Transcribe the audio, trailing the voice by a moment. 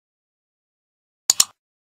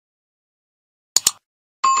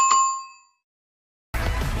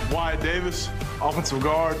Wyatt Davis, offensive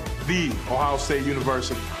guard, the Ohio State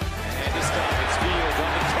University. And to stop its field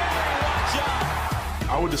on the carry. Watch out!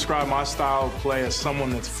 I would describe my style of play as someone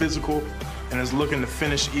that's physical and is looking to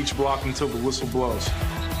finish each block until the whistle blows.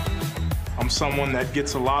 I'm someone that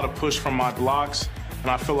gets a lot of push from my blocks,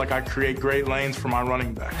 and I feel like I create great lanes for my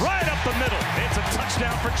running backs. Right up the middle. It's a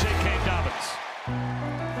touchdown for J.K. Dobbins.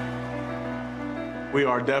 We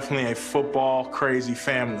are definitely a football-crazy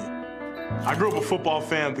family. I grew up a football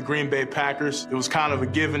fan of the Green Bay Packers. It was kind of a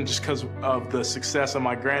given just because of the success of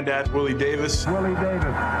my granddad, Willie Davis. Willie Davis,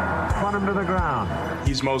 run him to the ground.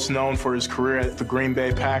 He's most known for his career at the Green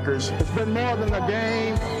Bay Packers. It's been more than a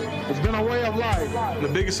game. It's been a way of life. The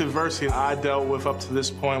biggest adversity I dealt with up to this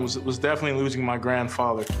point was definitely losing my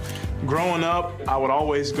grandfather. Growing up, I would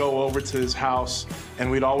always go over to his house, and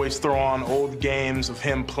we'd always throw on old games of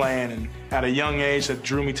him playing. And at a young age, that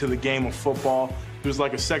drew me to the game of football. He was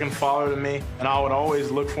like a second father to me, and I would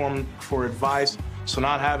always look for him for advice. So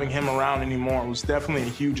not having him around anymore was definitely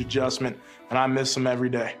a huge adjustment, and I miss him every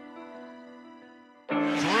day. Room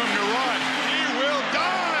to run. He will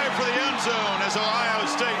dive for the end zone as Ohio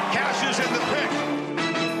State cashes in the pick.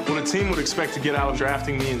 What a team would expect to get out of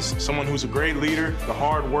drafting me is someone who's a great leader, a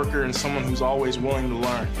hard worker, and someone who's always willing to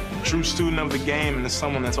learn. A true student of the game, and is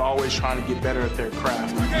someone that's always trying to get better at their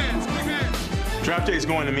craft. Quick hands, quick hands. Draft day is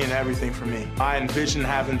going to mean everything for me. I envision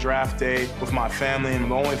having draft day with my family, and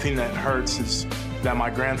the only thing that hurts is that my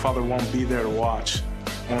grandfather won't be there to watch.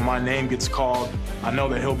 When my name gets called, I know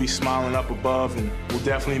that he'll be smiling up above and will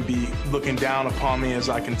definitely be looking down upon me as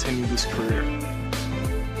I continue this career.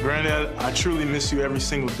 Granddad, I truly miss you every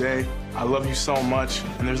single day. I love you so much,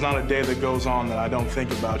 and there's not a day that goes on that I don't think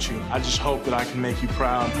about you. I just hope that I can make you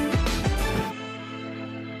proud.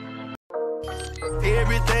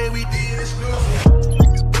 Everything we did is good.